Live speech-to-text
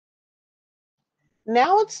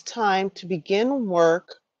Now it's time to begin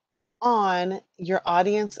work on your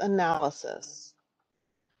audience analysis.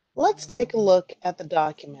 Let's take a look at the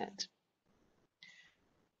document.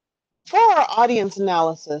 For our audience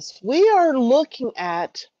analysis, we are looking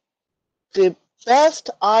at the best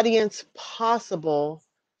audience possible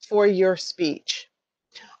for your speech.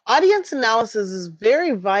 Audience analysis is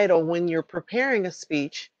very vital when you're preparing a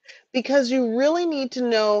speech because you really need to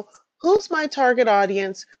know who's my target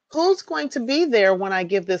audience, who's going to be there when I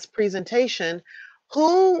give this presentation,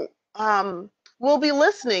 who will be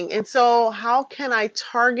listening. And so, how can I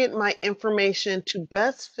target my information to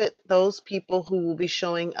best fit those people who will be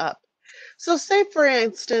showing up? So, say for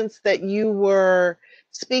instance that you were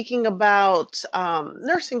speaking about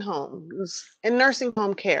nursing homes and nursing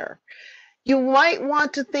home care. You might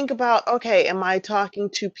want to think about, okay, am I talking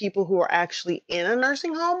to people who are actually in a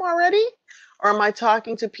nursing home already? Or am I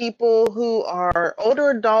talking to people who are older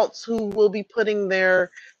adults who will be putting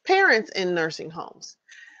their parents in nursing homes?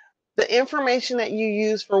 The information that you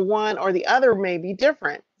use for one or the other may be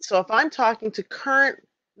different. So if I'm talking to current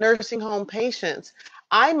nursing home patients,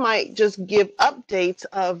 I might just give updates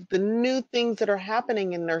of the new things that are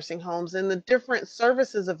happening in nursing homes and the different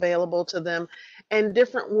services available to them and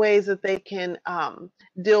different ways that they can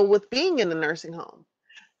deal with being in a nursing home.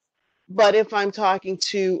 But if I'm talking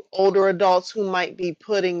to older adults who might be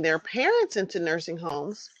putting their parents into nursing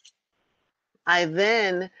homes, I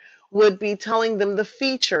then would be telling them the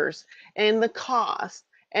features and the cost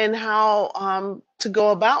and how to go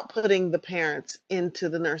about putting the parents into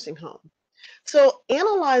the nursing home. So,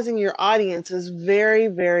 analyzing your audience is very,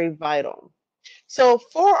 very vital. So,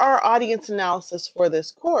 for our audience analysis for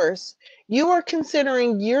this course, you are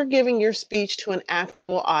considering you're giving your speech to an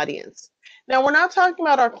actual audience. Now, we're not talking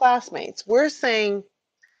about our classmates. We're saying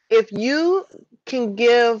if you can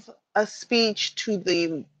give a speech to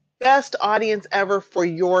the best audience ever for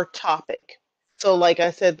your topic. So, like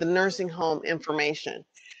I said, the nursing home information.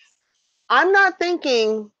 I'm not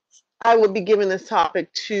thinking I would be giving this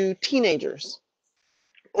topic to teenagers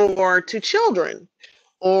or to children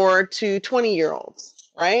or to 20-year-olds,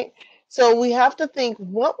 right? So we have to think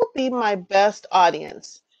what would be my best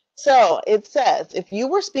audience? So it says if you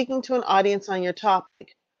were speaking to an audience on your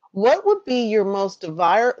topic, what would be your most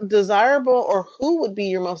desirable or who would be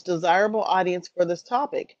your most desirable audience for this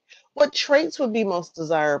topic? What traits would be most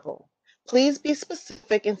desirable? Please be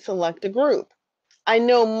specific and select a group. I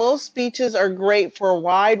know most speeches are great for a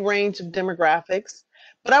wide range of demographics,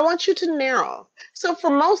 but I want you to narrow. So,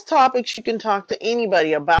 for most topics, you can talk to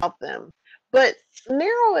anybody about them, but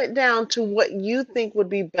narrow it down to what you think would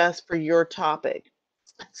be best for your topic.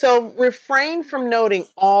 So, refrain from noting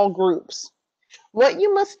all groups. What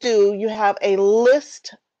you must do, you have a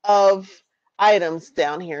list of items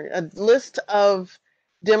down here, a list of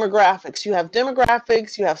demographics. You have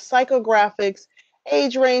demographics, you have psychographics,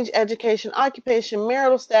 age range, education, occupation,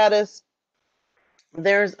 marital status.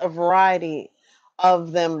 There's a variety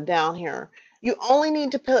of them down here. You only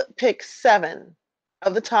need to pick 7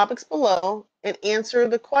 of the topics below and answer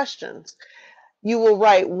the questions. You will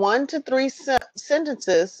write 1 to 3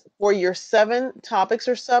 sentences for your 7 topics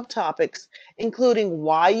or subtopics, including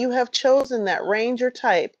why you have chosen that range or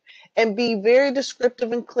type, and be very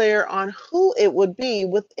descriptive and clear on who it would be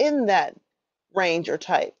within that range or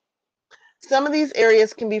type. Some of these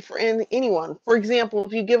areas can be for anyone. For example,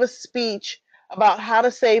 if you give a speech about how to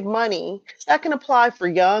save money, that can apply for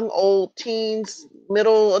young, old, teens,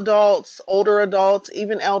 middle adults, older adults,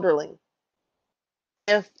 even elderly.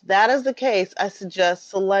 If that is the case, I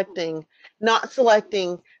suggest not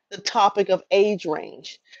selecting the topic of age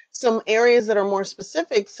range. Some areas that are more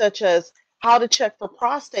specific, such as how to check for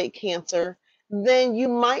prostate cancer, then you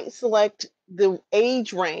might select the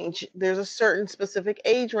age range. There's a certain specific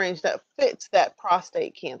age range that fits that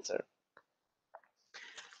prostate cancer.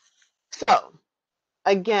 So,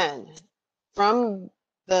 again, from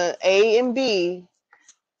the A and B,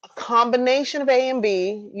 a combination of A and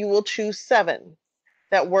B, you will choose 7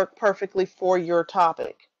 that work perfectly for your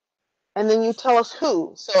topic. And then you tell us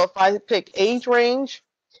who. So if I pick age range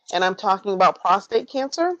and I'm talking about prostate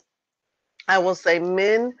cancer, I will say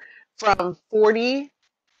men from 40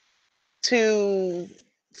 to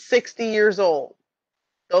 60 years old.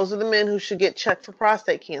 Those are the men who should get checked for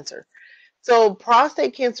prostate cancer. So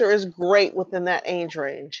prostate cancer is great within that age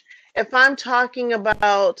range. If I'm talking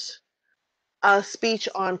about a speech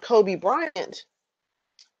on Kobe Bryant,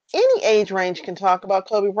 any age range can talk about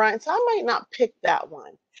Kobe Bryant, so I might not pick that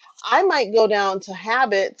one. I might go down to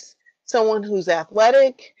habits, someone who's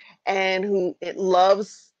athletic and who it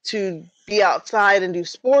loves to be outside and do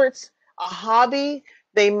sports, a hobby.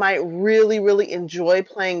 They might really, really enjoy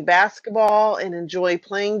playing basketball and enjoy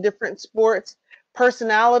playing different sports.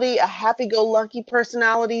 Personality, a happy-go-lucky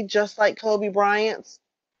personality, just like Kobe Bryant's.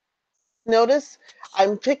 Notice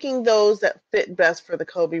I'm picking those that fit best for the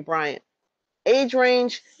Kobe Bryant. Age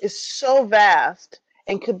range is so vast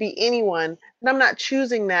and could be anyone, and I'm not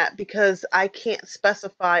choosing that because I can't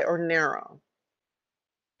specify or narrow.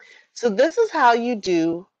 So this is how you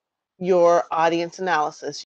do your audience analysis.